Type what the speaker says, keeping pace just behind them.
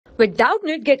With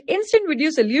Doubtnut, get instant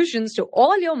video solutions to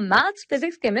all your maths,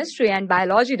 physics, chemistry, and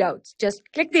biology doubts. Just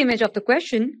click the image of the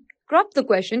question, crop the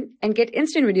question, and get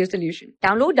instant video solution.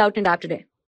 Download Doubtnut app today.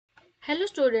 Hello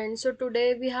students, so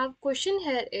today we have question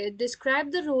here is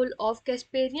describe the role of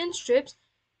casparian strips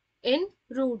in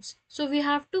roots. So we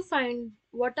have to find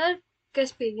what are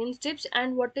casparian strips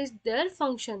and what is their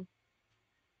function.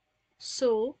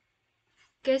 So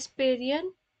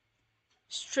casparian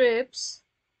strips,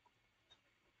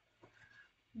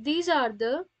 these are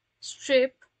the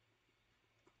strip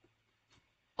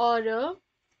or a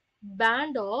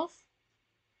band of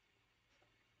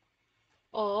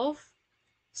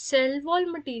cell wall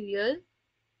material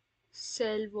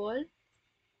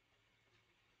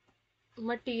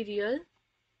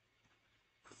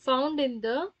found in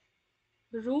the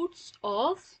roots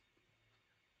of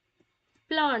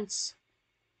plants.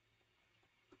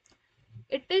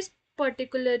 It is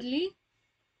particularly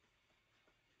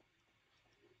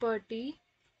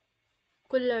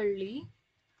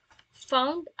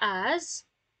found as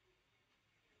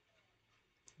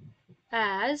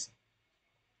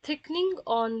thickening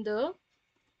on the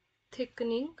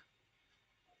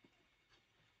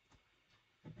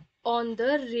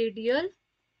radial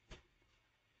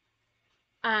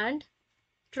and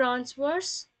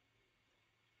transverse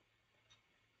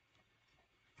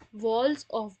walls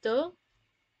of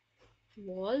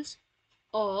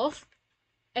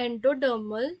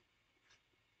endodermal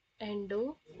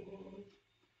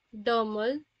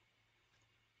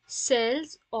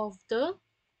cells of the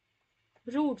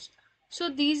roots. So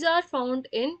these are found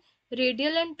in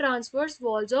radial and transverse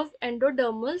walls of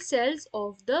endodermal cells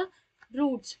of the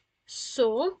roots.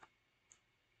 So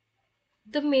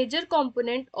the major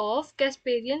component of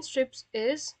casparian strips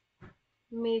is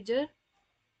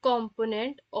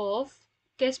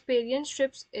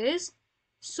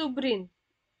suberin.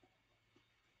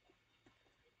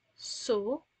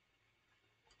 So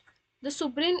the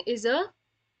suberin is a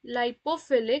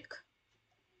lipophilic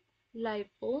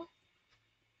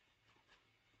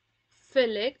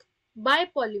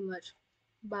bipolymer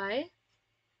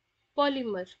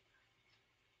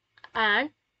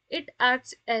and it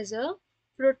acts as a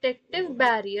protective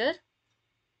barrier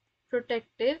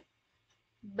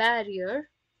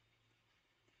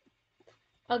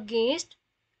against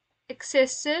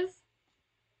excessive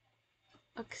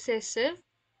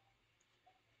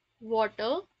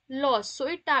water loss. So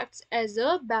it acts as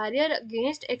a barrier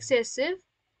against excessive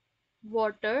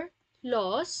water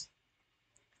loss,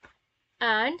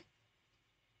 and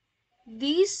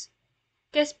these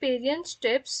casparian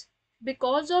strips,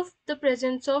 because of the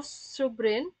presence of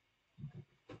suberin,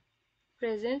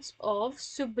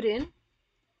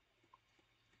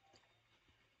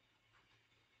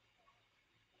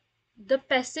 the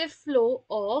passive flow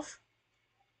of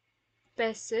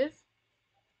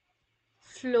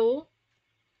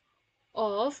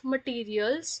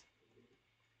materials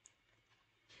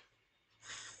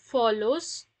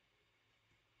follows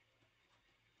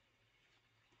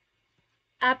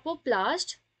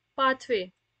apoplast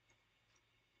pathway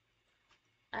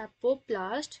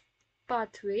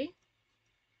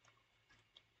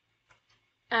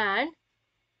and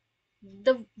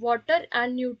the water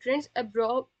and nutrients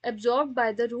absorbed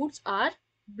by the roots are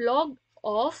blocked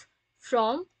off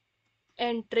from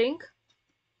entering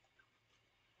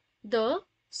the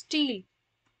steel.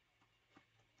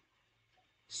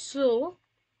 So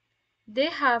they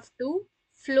have to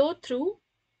flow through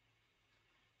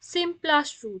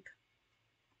symplast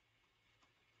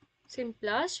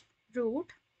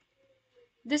route.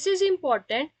 This is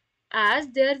important as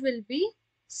there will be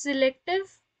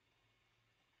selective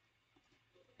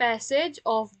passage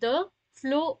of the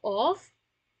flow of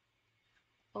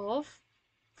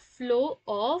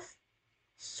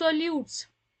solutes.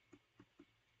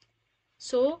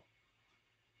 So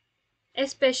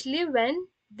especially when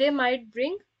they might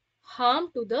bring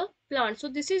harm to the plant. So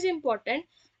this is important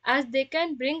as they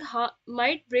can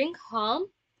might bring harm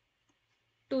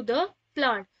to the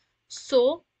plant.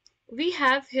 So we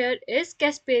have here is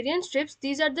casparian strips.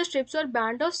 These are the strips or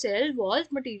band of cell wall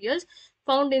materials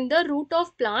found in the root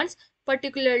of plants,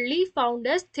 particularly found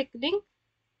as thickening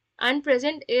and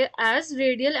present as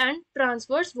radial and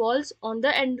transverse walls on the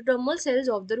endodermal cells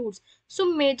of the roots. So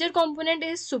major component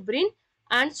is suberin,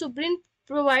 and suberin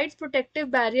provides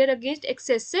protective barrier against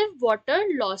excessive water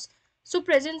loss. So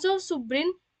presence of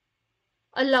suberin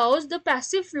allows the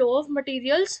passive flow of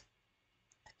materials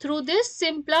through this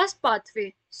symplast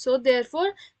pathway. So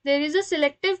therefore there is a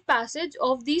selective passage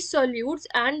of these solutes,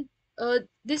 and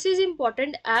this is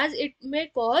important as it may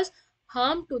cause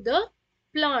harm to the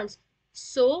plants.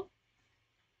 So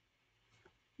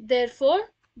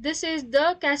therefore This is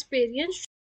the Casparian.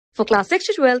 For class 6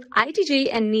 to 12, IIT JEE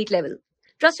and NEET level.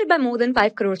 Trusted by more than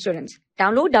 5 crore students.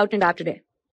 Download Doubtnut app today.